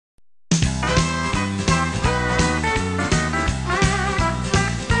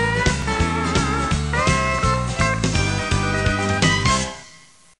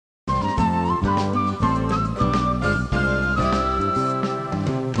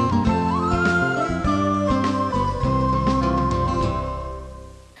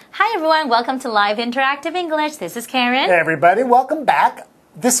everyone, welcome to Live Interactive English. This is Karen. Hey everybody, welcome back.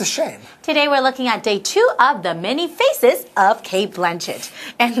 This is Shane. Today we're looking at day 2 of The Many Faces of Kate Blanchett.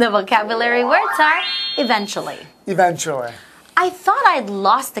 And the vocabulary words are eventually. Eventually. I thought I'd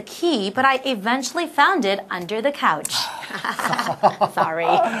lost the key, but I eventually found it under the couch. Sorry.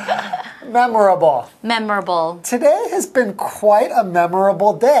 Memorable. Memorable. Today has been quite a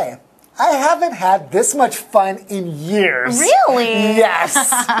memorable day. I haven't had this much fun in years. Really? Yes.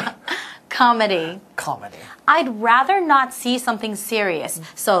 Comedy. Comedy. I'd rather not see something serious,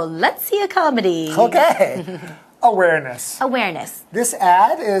 so let's see a comedy. Okay. Awareness. Awareness. This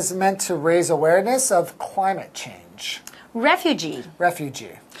ad is meant to raise awareness of climate change. Refugee.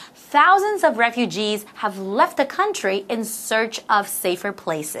 Refugee. Thousands of refugees have left the country in search of safer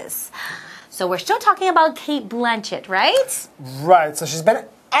places. So we're still talking about Kate Blanchett, right? Right. So she's been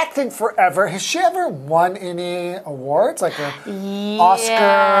acting forever. Has she ever won any awards, like an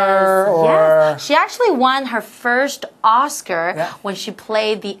Oscar or? Yes. She actually won her first Oscar when she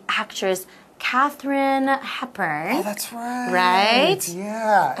played the actress Katharine Hepburn. Oh, that's right. Right?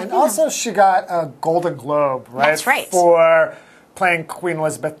 Yeah. And also she got a Golden Globe, right? That's right. For playing Queen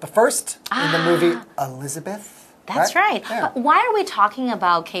Elizabeth I in the movie Elizabeth. That's right. Yeah. But why are we talking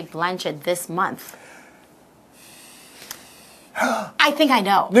about Kate Blanchett this month? I think I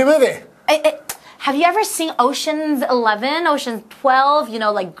know. New movie. Have you ever seen Ocean's 11, Ocean's 12, you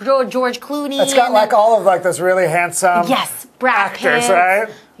know, like George Clooney? It's got like all of like those really handsome Brad actors, Pitt. right?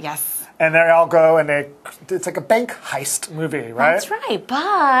 Yes. And they all go and it's like a bank heist movie, right? That's right.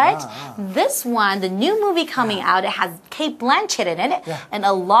 But this one, the new movie coming out, it has Kate Blanchett in it. Yeah. And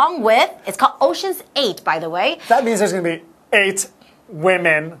along with, it's called Ocean's 8, by the way. That means there's going to be 8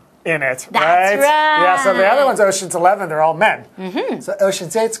 women in it, That's right? right. Yeah, so the other one's Ocean's 11, they're all men. So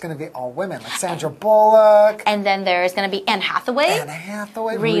Ocean's 8's going to be all women, like Sandra Bullock. And then there's going to be Anne Hathaway. Anne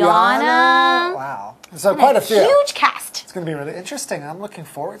Hathaway. Rihanna. Wow. So quite a few. Huge cast. It's going to be really interesting. I'm looking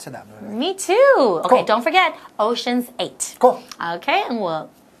forward to that movie. Me too. Okay, Cool. don't forget Ocean's 8. Cool. Okay, and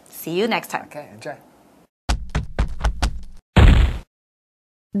we'll see you next time. Okay, enjoy.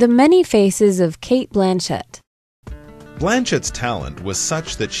 The Many Faces of Kate Blanchett. Blanchett's talent was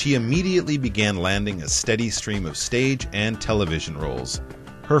such that she immediately began landing a steady stream of stage and television roles.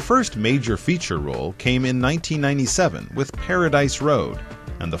 Her first major feature role came in 1997 with Paradise Road,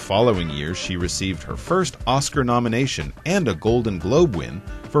 and the following year she received her first Oscar nomination and a Golden Globe win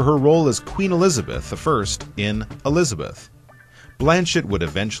for her role as Queen Elizabeth I in Elizabeth. Blanchett would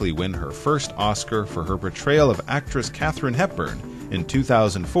eventually win her first Oscar for her portrayal of actress Katharine Hepburn in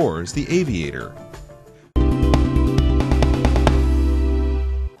 2004's The Aviator.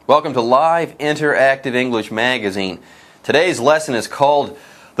 Welcome to Live Interactive English Magazine. Today's lesson is called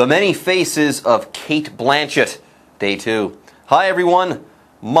The Many Faces of Kate Blanchett, Day 2. Hi everyone,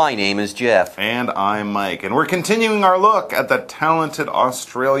 my name is Jeff. And I'm Mike, and we're continuing our look at the talented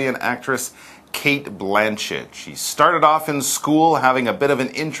Australian actress Kate Blanchett. She started off in school having a bit of an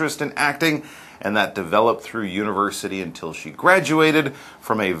interest in acting, and that developed through university until she graduated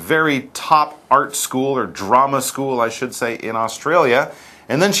from a very top art school, or drama school I should say, in Australia.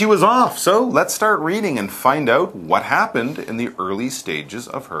 And then she was off, so let's start reading and find out what happened in the early stages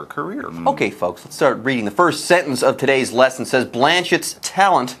of her career. Okay folks, let's start reading. The first sentence of today's lesson says, Blanchett's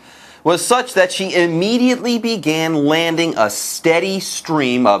talent was such that she immediately began landing a steady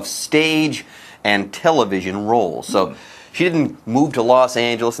stream of stage and television roles. So she didn't move to Los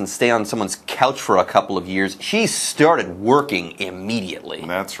Angeles and stay on someone's couch for a couple of years. She started working immediately.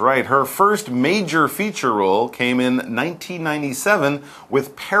 That's right. Her first major feature role came in 1997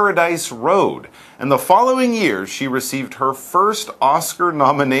 with Paradise Road. And the following year, she received her first Oscar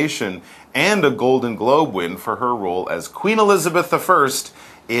nomination and a Golden Globe win for her role as Queen Elizabeth I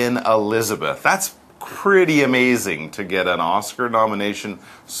in Elizabeth. That's pretty amazing to get an Oscar nomination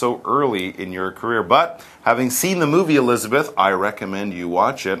so early in your career. But having seen the movie Elizabeth, I recommend you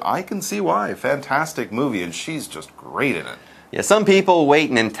watch it. I can see why. Fantastic movie, and she's just great in it. Yeah, some people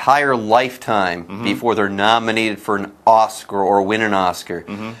wait an entire lifetime before they're nominated for an Oscar or win an Oscar.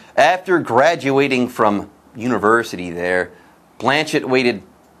 After graduating from university there, Blanchett waited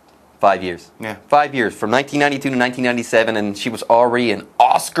 5 years. Yeah. 5 years, from 1992 to 1997, and she was already an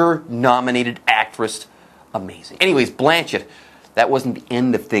Oscar-nominated actress. Amazing. Anyways, Blanchett, that wasn't the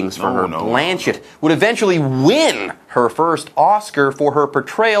end of things for her. Blanchett would eventually win her first Oscar for her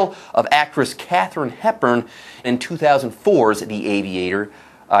portrayal of actress Katharine Hepburn in 2004's The Aviator,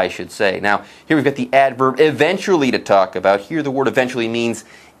 I should say. Now, here we've got the adverb eventually to talk about. Here the word eventually means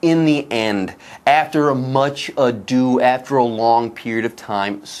in the end, after much ado, after a long period of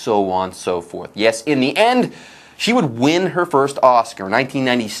time, so on and so forth. Yes, in the end, she would win her first Oscar. In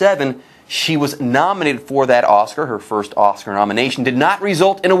 1997, she was nominated for that Oscar. Her first Oscar nomination did not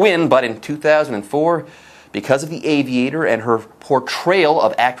result in a win, but in 2004, because of The Aviator and her portrayal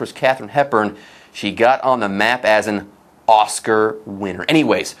of actress Katharine Hepburn, she got on the map as an Oscar winner.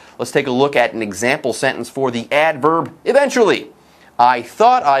 Anyways, let's take a look at an example sentence for the adverb eventually. I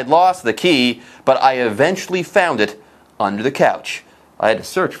thought I'd lost the key, but I eventually found it under the couch. I had to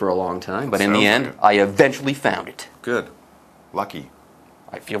search for a long time, but in the end, I eventually found it. Good. Lucky.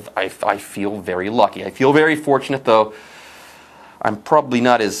 I feel very lucky. I feel very fortunate, though. I'm probably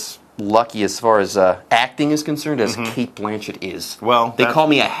not as lucky as far as acting is concerned as Kate Blanchett is. Well, they call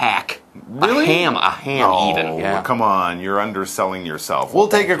me a hack. Really? A ham even. Yeah. Come on, you're underselling yourself. We'll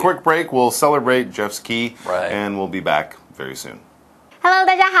take a quick break. We'll celebrate Jeff's key, and we'll be back very soon. Hello，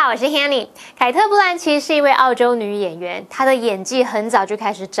 大家好，我是 Hanny。凯特·布兰奇是一位澳洲女演员，她的演技很早就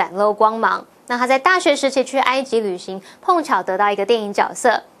开始展露光芒。那她在大学时期去埃及旅行，碰巧得到一个电影角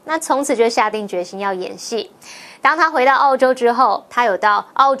色，那从此就下定决心要演戏。当她回到澳洲之后，她有到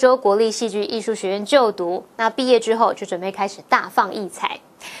澳洲国立戏剧艺术学院就读。那毕业之后就准备开始大放异彩。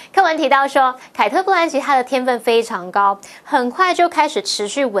课文提到说，凯特·布兰奇她的天分非常高，很快就开始持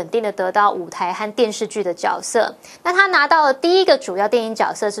续稳定的得到舞台和电视剧的角色。那她拿到的第一个主要电影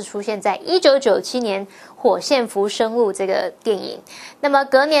角色是出现在1997年《火线浮生录》这个电影。那么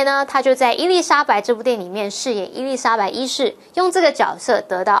隔年呢，她就在《伊丽莎白》这部电影里面饰演伊丽莎白一世，用这个角色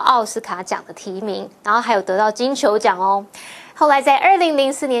得到奥斯卡奖的提名，然后还有得到金球奖哦。后来在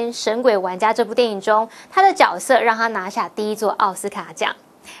2004年《神鬼玩家》这部电影中，她的角色让她拿下第一座奥斯卡奖。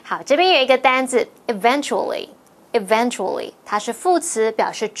好，这边有一个单字 eventually， 它是副词，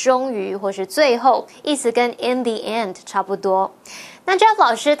表示终于或是最后，意思跟 in the end 差不多。那 Jeff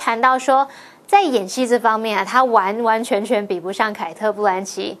老师谈到说，在演戏这方面啊，他完完全全比不上凯特·布兰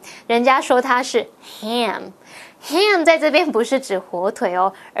奇，人家说他是 ham。ham 在这边不是指火腿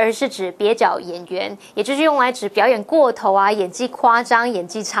哦，而是指蹩脚演员，也就是用来指表演过头啊、演技夸张、演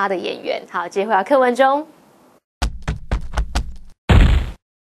技差的演员。好，接回到课文中。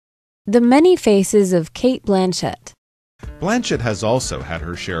The Many Faces of Kate Blanchett. Blanchett has also had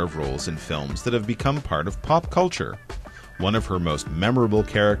her share of roles in films that have become part of pop culture. One of her most memorable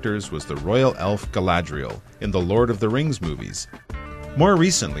characters was the royal elf Galadriel in the Lord of the Rings movies. More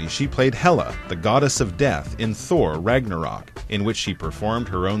recently, she played Hela, the goddess of death, in Thor Ragnarok, in which she performed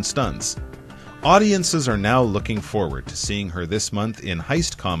her own stunts. Audiences are now looking forward to seeing her this month in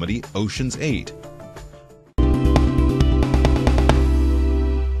heist comedy Ocean's 8.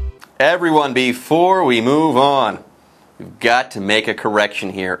 Everyone, before we move on, we've got to make a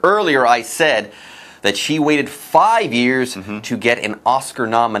correction here. Earlier I said that she waited 5 years to get an Oscar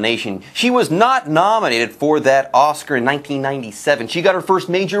nomination. She was not nominated for that Oscar in 1997. She got her first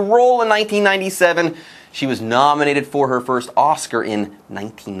major role in 1997. She was nominated for her first Oscar in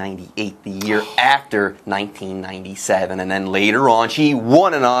 1998, the year after 1997. And then later on, she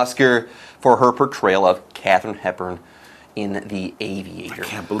won an Oscar for her portrayal of Katharine Hepburn in The Aviator. I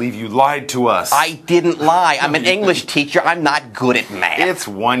can't believe you lied to us. I didn't lie. I'm an English teacher. I'm not good at math. It's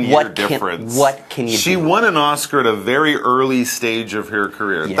 1 year difference. What can you do? She won an Oscar at a very early stage of her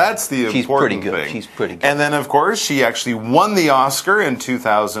career. Yeah. That's the important thing. She's pretty good. And then, of course, she actually won the Oscar in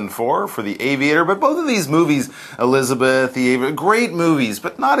 2004 for The Aviator. But both of these movies, Elizabeth, The Aviator, great movies,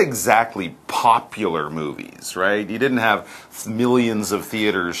 but not exactly popular movies, right? You didn't have millions of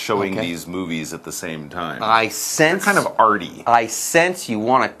theaters showing these movies at the same time. I sense... They're kind of arty. I sense you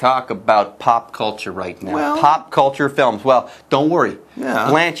want to talk about pop culture right now. Well, pop culture films. Well, don't worry. Yeah.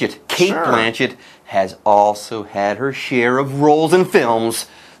 Blanchett, Kate Blanchett, has also had her share of roles in films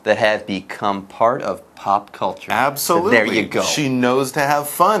that have become part of pop culture. Absolutely. So there you go. She knows to have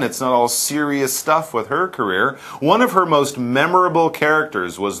fun. It's not all serious stuff with her career. One of her most memorable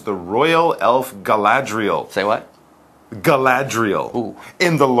characters was the royal elf Galadriel. Say what? Galadriel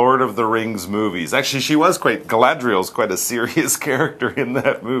in the Lord of the Rings movies. Actually, Galadriel's quite a serious character in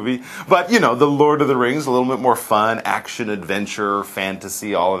that movie. But, you know, the Lord of the Rings, a little bit more fun, action, adventure,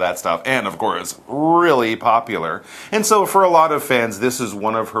 fantasy, all of that stuff. And, of course, really popular. And so for a lot of fans, this is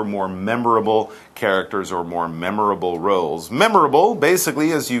one of her more memorable characters or more memorable roles. Memorable,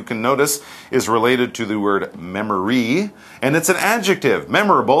 basically, as you can notice, is related to the word memory, and it's an adjective.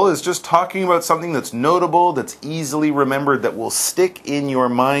 Memorable is just talking about something that's notable, that's easily remembered, that will stick in your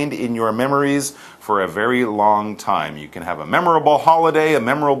mind, in your memories for a very long time. You can have a memorable holiday, a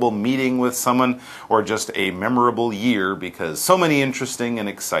memorable meeting with someone, or just a memorable year because so many interesting and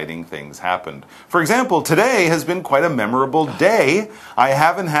exciting things happened. For example, today has been quite a memorable day. I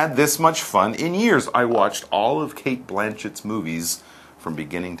haven't had this much fun in years. I watched all of Kate Blanchett's movies from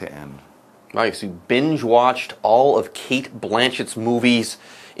beginning to end. Right, so you binge-watched all of Cate Blanchett's movies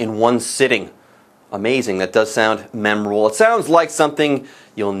in one sitting. Amazing. That does sound memorable. It sounds like something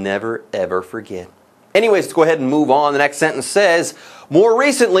you'll never, ever forget. Anyways, let's go ahead and move on. The next sentence says, more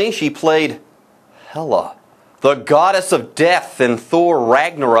recently, she played Hela, the goddess of death in Thor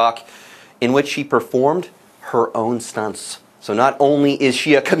Ragnarok, in which she performed her own stunts. So not only is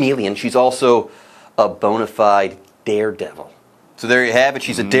she a chameleon, she's also a bona fide daredevil. So there you have it.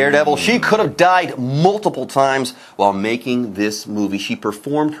 She's a daredevil. She could have died multiple times while making this movie. She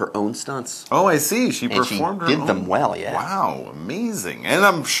performed her own stunts. Oh, I see. She performed her own. Did them well, yeah. Wow, amazing. And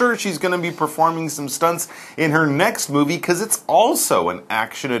I'm sure she's going to be performing some stunts in her next movie because it's also an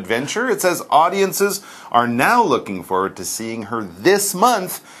action adventure. It says audiences are now looking forward to seeing her this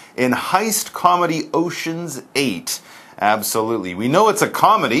month in heist comedy Ocean's 8. Absolutely. We know it's a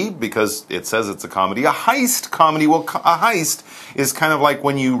comedy because it says it's a comedy. A heist comedy, well, a heist is kind of like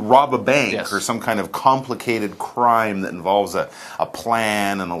when you rob a bank or some kind of complicated crime that involves a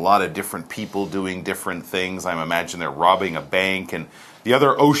plan and a lot of different people doing different things. I imagine they're robbing a bank. And the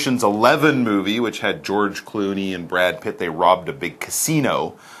other Ocean's 11 movie, which had George Clooney and Brad Pitt, they robbed a big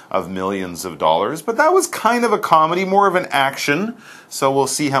casino of millions of dollars. But that was kind of a comedy, more of an action. So we'll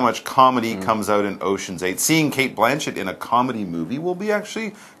see how much comedy comes out in Ocean's 8. Seeing Cate Blanchett in a comedy movie will be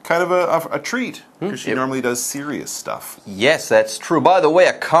actually kind of a treat, because she normally does serious stuff. Yes, that's true. By the way,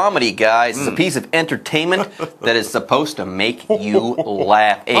 a comedy, guys, is a piece of entertainment that is supposed to make you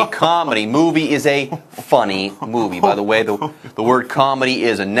laugh. A comedy movie is a funny movie. By the way, the word comedy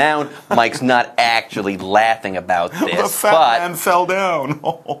is a noun. Mike's not actually laughing about this. The fat man fell down.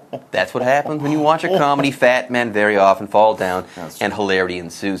 That's what happens when you watch a comedy. Fat men very often fall down, and hilarity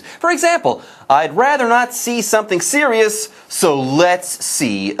ensues. For example, I'd rather not see something serious, so let's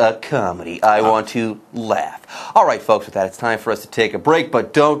see a comedy. I want to laugh. All right, folks, with that, it's time for us to take a break,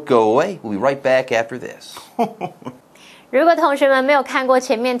 but don't go away. We'll be right back after this. 如果同学们没有看过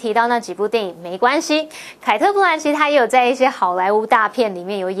前面提到那几部电影，没关系。凯特·布兰奇她也有在一些好莱坞大片里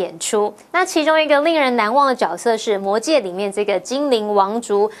面有演出。那其中一个令人难忘的角色是《魔戒》里面这个精灵王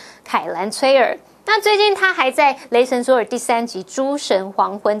族凯兰·崔尔。那最近他还在《雷神索尔》第3集《诸神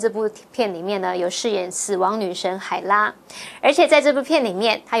黄昏》这部片里面呢，有饰演死亡女神海拉，而且在这部片里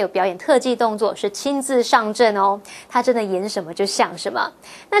面，他有表演特技动作，是亲自上阵哦。他真的演什么就像什么。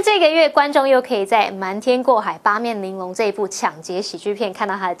那这个月观众又可以在《瞒天过海》八面玲珑这一部抢劫喜剧片看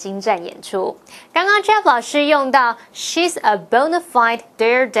到他的精湛演出。刚刚 Jeff 老师用到 "She's a bona fide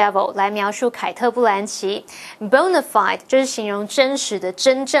daredevil" 来描述凯特·布兰奇。bona fide 就是形容真实的、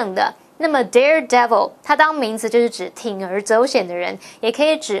真正的。那么 daredevil 它当名词就是指铤而走险的人，也可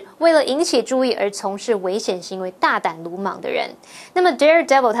以指为了引起注意而从事危险行为、大胆鲁莽的人。那么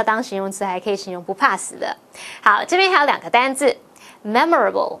daredevil 它当形容词还可以形容不怕死的。好，这边还有2个单字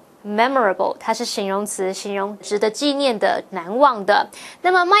memorable 它是形容词，形容值得纪念的、难忘的。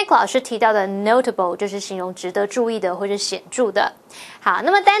那么 Mike 老师提到的 notable 就是形容值得注意的或者显著的。好，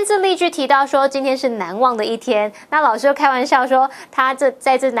那么单字例句提到说今天是难忘的一天，那老师又开玩笑说他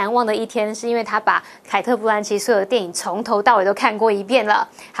在这难忘的一天是因为他把凯特·布兰奇所有的电影从头到尾都看过一遍了。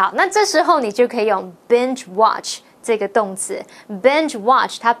好，那这时候你就可以用 binge watch这个动词 binge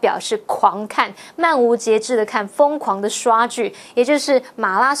watch 它表示狂看、漫无节制的看、疯狂的刷剧，也就是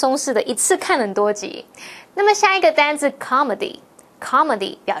马拉松式的一次看很多集。那么下一个单字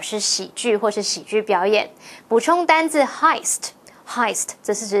comedy 表示喜剧或是喜剧表演。补充单字 heist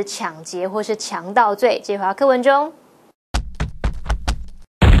这是指抢劫或是强盗罪。接回到课文中。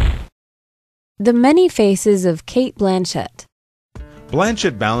The Many Faces of Cate Blanchett.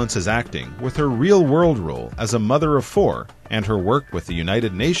 Blanchett balances acting with her real-world role as a mother of 4 and her work with the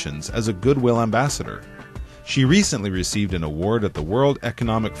United Nations as a Goodwill Ambassador. She recently received an award at the World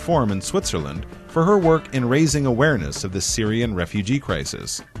Economic Forum in Switzerland for her work in raising awareness of the Syrian refugee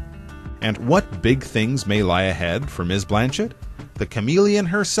crisis. And what big things may lie ahead for Ms. Blanchett? The chameleon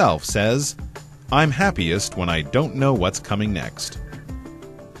herself says, "I'm happiest when I don't know what's coming next."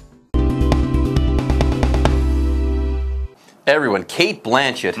 Everyone, Cate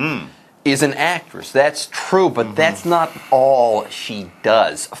Blanchett is an actress. That's true, but that's not all she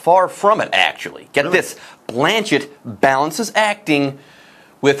does. Far from it, actually. Get this. Blanchett balances acting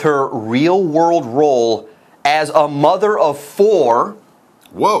with her real-world role as a mother of 4.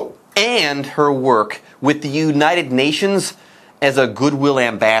 Whoa. And her work with the United Nations as a Goodwill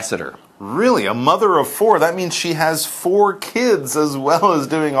Ambassador. Really? A mother of 4? That means she has 4 kids as well as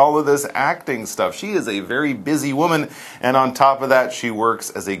doing all of this acting stuff. She is a very busy woman, and on top of that, she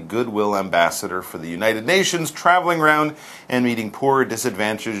works as a goodwill ambassador for the United Nations, traveling around and meeting poor,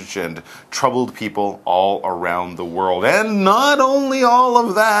 disadvantaged, and troubled people all around the world. And not only all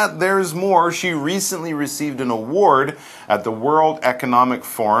of that, there's more. She recently received an award at the World Economic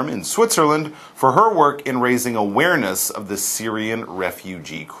Forum in Switzerland for her work in raising awareness of the Syrian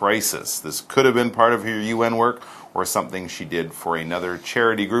refugee crisis. This could have been part of her UN work or something she did for another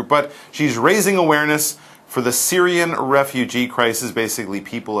charity group, but she's raising awareness for the Syrian refugee crisis, basically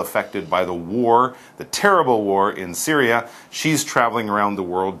people affected by the war, the terrible war in Syria. She's traveling around the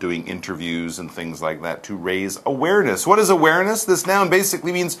world doing interviews and things like that to raise awareness. What is awareness? This noun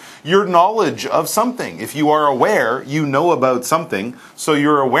basically means your knowledge of something. If you are aware, you know about something, so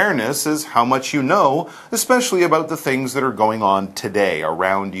your awareness is how much you know, especially about the things that are going on today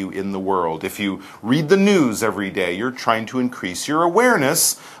around you in the world. If you read the news every day, you're trying to increase your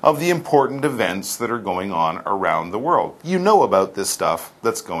awareness of the important events that are going on around the world. You know about this stuff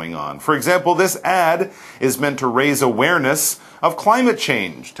that's going on. For example, this ad is meant to raise awareness of climate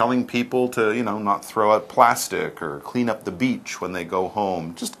change, telling people to, not throw out plastic or clean up the beach when they go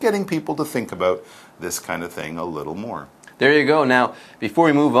home. Just getting people to think about this kind of thing a little more. There you go. Now, before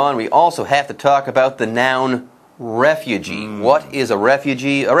we move on, we also have to talk about the noun refugee. What is a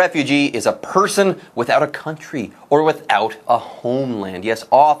refugee? A refugee is a person without a country or without a homeland. Yes,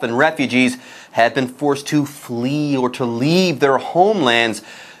 often refugees have been forced to flee or to leave their homelands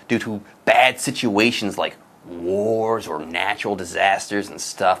due to bad situations like wars or natural disasters and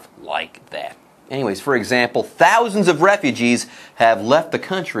stuff like that. Anyways, for example, thousands of refugees have left the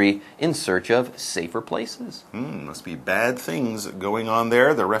country in search of safer places. Must be bad things going on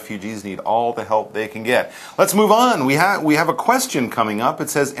there. The refugees need all the help they can get. Let's move on. We have a question coming up. It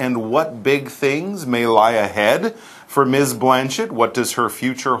says, and what big things may lie ahead for Ms. Blanchett? What does her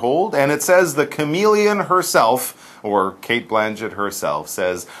future hold? And it says the chameleon herself, or Cate Blanchett herself,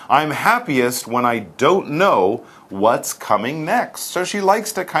 says, I'm happiest when I don't know what's coming next. So she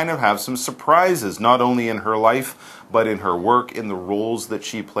likes to kind of have some surprises, not only in her life, but in her work, in the roles that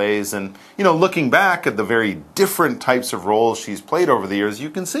she plays. And, looking back at the very different types of roles she's played over the years, you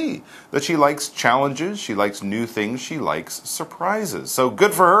can see that she likes challenges, she likes new things, she likes surprises. So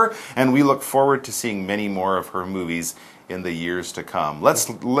good for her, and we look forward to seeing many more of her movies in the years to come. Let's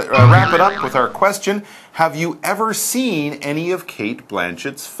wrap it up with our question. Have you ever seen any of Cate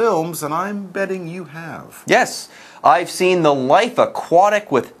Blanchett's films? And I'm betting you have. Yes, I've seen The Life Aquatic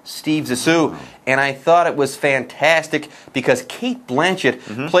with Steve Zissou, and I thought it was fantastic because Cate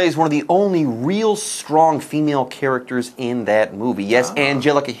Blanchett plays one of the only real strong female characters in that movie. Yes,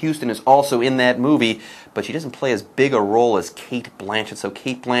 Angelica Houston is also in that movie, but she doesn't play as big a role as Cate Blanchett, so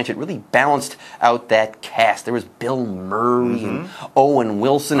Cate Blanchett really balanced out that cast. There was Bill Murray and Owen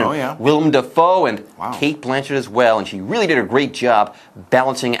Wilson and Willem Dafoe and Cate Blanchett as well, and she really did a great job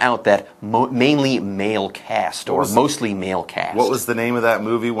balancing out that mainly male cast, or mostly male cast. What was the name of that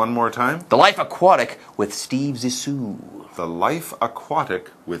movie one more time? The Life Aquatic with Steve Zissou. The Life Aquatic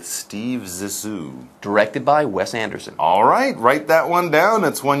with Steve Zissou. Directed by Wes Anderson. All right, write that one down.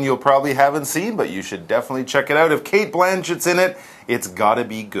 It's one you'll probably haven't seen, but you should definitely check it out. If Cate Blanchett's in it, it's gotta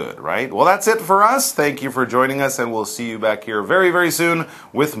be good, right? Well, that's it for us. Thank you for joining us, and we'll see you back here very, very soon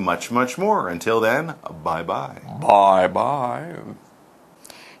with much, much more. Until then, bye-bye. Bye-bye.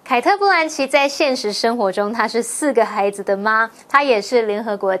 凯特·布兰奇在现实生活中，她是4个孩子的妈，她也是联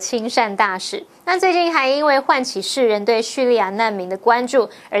合国亲善大使。那最近还因为唤起世人对叙利亚难民的关注，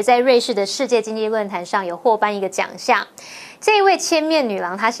而在瑞士的世界经济论坛上有获颁一个奖项。这一位千面女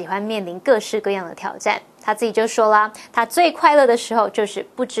郎，她喜欢面临各式各样的挑战。她自己就说啦，她最快乐的时候就是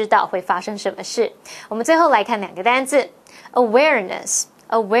不知道会发生什么事。我们最后来看2个单字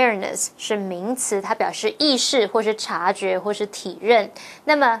 ，awareness。Awareness 是名词，它表示意识或是察觉或是体认。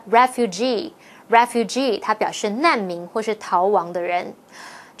那么 refugee 它表示难民或是逃亡的人。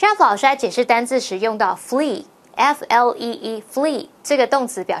这样老师在解释单字时用到 flee。F-L-E-E flee 这个动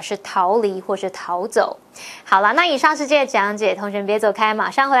词表示逃离或是逃走。好了，那以上是这个讲解，同学别走开，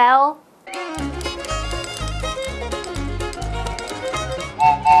马上回来哦。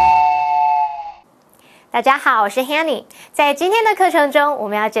大家好，我是 Hanny。在今天的课程中，我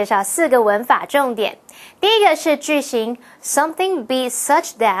们要介绍4个文法重点。第一个是句型 something be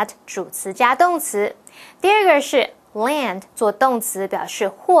such that 主词加动词。第二个是 land 做动词表示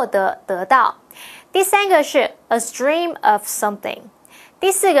获得得到。第三个是 a stream of something。第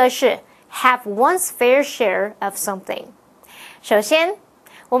4个是 have one's fair share of something。首先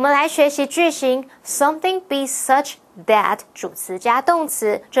我们来学习句型 something be such that 主词加动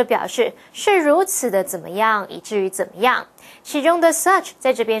词，这表示是如此的怎么样，以至于怎么样。其中的 such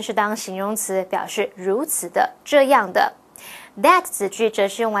在这边是当形容词，表示如此的、这样的。that 子句则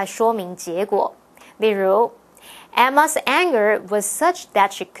是用来说明结果。例如 Emma's anger was such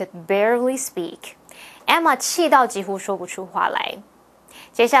that she could barely speak. Emma 气到几乎说不出话来。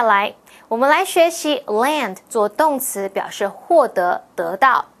接下来我们来学习 land 做动词，表示获得、得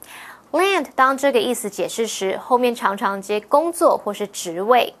到。land 当这个意思解释时，后面常常接工作或是职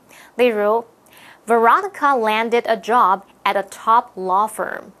位。例如 Veronica landed a job at a top law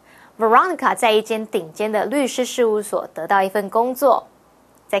firm. Veronica 在一间顶尖的律师事务所得到一份工作。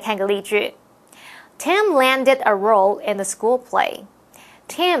再看个例句 Tim landed a role in the school play.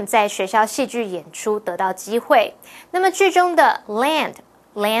 Tim 在学校戏剧演出得到机会。那么句中的 land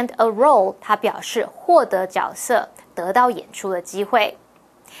a role 它表示获得角色，得到演出的机会。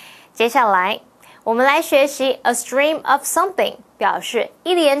接下来我们来学习 a stream of something 表示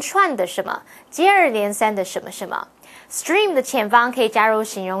一连串的什么，接二连三的什么什么。stream 的前方可以加入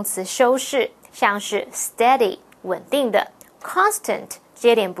形容词修饰，像是 steady 稳定的， constant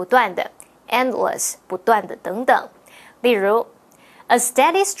接连不断的， endless 不断的等等。例如A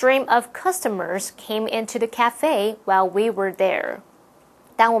steady stream of customers came into the cafe while we were there.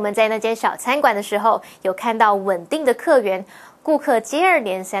 当我们在那间小餐馆的时候，有看到稳定的客源，顾客接二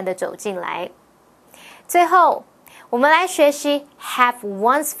连三地走进来。最后，我们来学习 have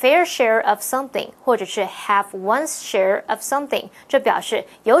one's fair share of something 或者是 have one's share of something， 这表示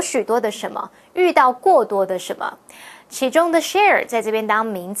有许多的什么，遇到过多的什么。其中的 share 在这边当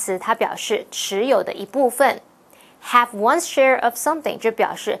名词，它表示持有的一部分。Have one's share of something 就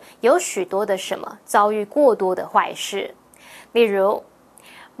表示有许多的什么遭遇过多的坏事。例如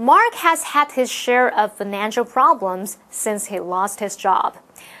Mark has had his share of financial problems since he lost his job.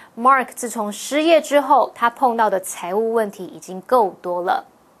 Mark 自从失业之后，他碰到的财务问题已经够多了。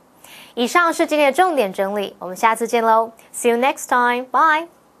以上是今天的重点整理，我们下次见喽 See you next time. Bye.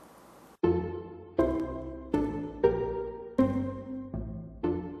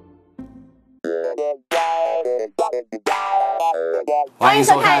 欢迎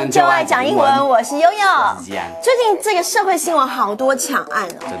收看《就爱讲英文》，我是悠悠。最近这个社会新闻好多抢案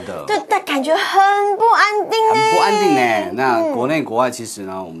哦，真的，对，但感觉很不安定呢。很不安定呢。那国内国外其实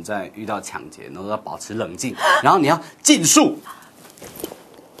呢，我们在遇到抢劫，都要保持冷静，然后你要尽速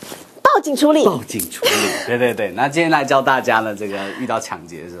报警处理。报警处理，对对对。那今天来教大家呢，这个遇到抢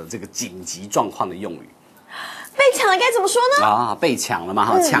劫的时候，这个紧急状况的用语。被抢了该怎么说呢？啊，被抢了嘛，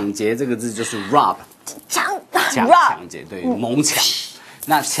哈，抢劫这个字就是 rob， 抢劫，对，猛抢。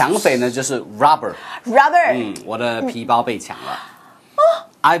那抢匪呢，就是 robber。我的皮包被抢了。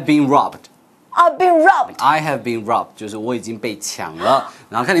I've been robbed。I've been robbed。I have been robbed， 就是我已经被抢了。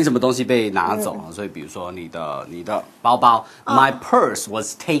然后看你什么东西被拿走，所以比如说你的包包，My purse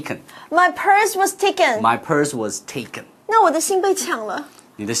was taken。My purse was taken。My purse was taken。那我的心被抢了。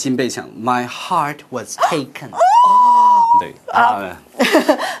你的心被抢 ，My heart was taken。对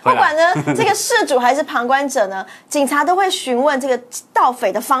不管呢，这个事主还是旁观者呢，警察都会询问这个盗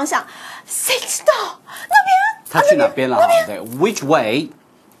匪的方向。谁知道那边？他去哪边了？对 ，Which way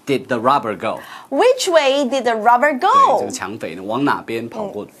did the robber go？ Which way did the robber go？ 对，这个抢匪呢，往哪边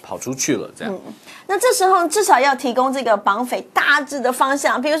跑出去了？这样。那这时候至少要提供这个绑匪大致的方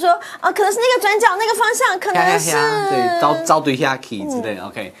向，比如说可能是那个转角那个方向，可能是对，招对下 key 之类的。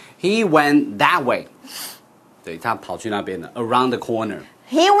OK，He went that way。对，他跑去那边了 ，around the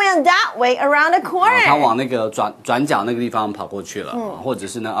corner。He went that way around the corner。他往那个转角那个地方跑过去了，或者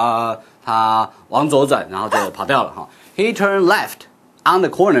是呢，他往左转，然后就跑掉了哈。He turned left on the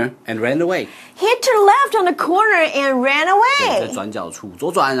corner and ran away. He turned left on the corner and ran away. 对，在转角处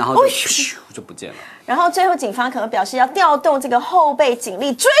左转，然后就不见了。然后最后警方可能表示要调动这个后备警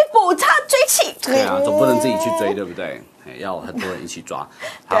力追捕他，追起。对啊，总不能自己去追，对不对？要很多人一起抓。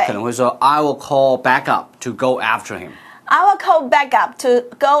他可能会说 I will call back up to go after him. I will call back up to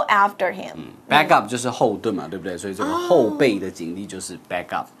go after him. Back up 就是后盾嘛，对不对？所以这个后备的警力就是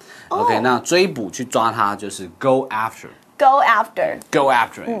back up。OK， 那追捕去抓他就是 go after。Go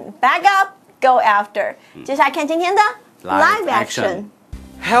after him. Back up, go after. 接下来看今天的 live action.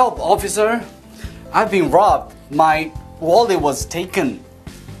 Help, officer! I've been robbed. My wallet was taken.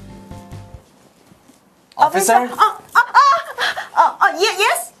 Officer?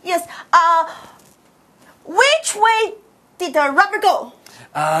 Yes. Which way did the robber go?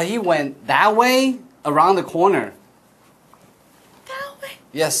 He went that way, around the corner. That way?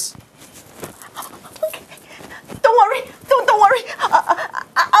 Yes.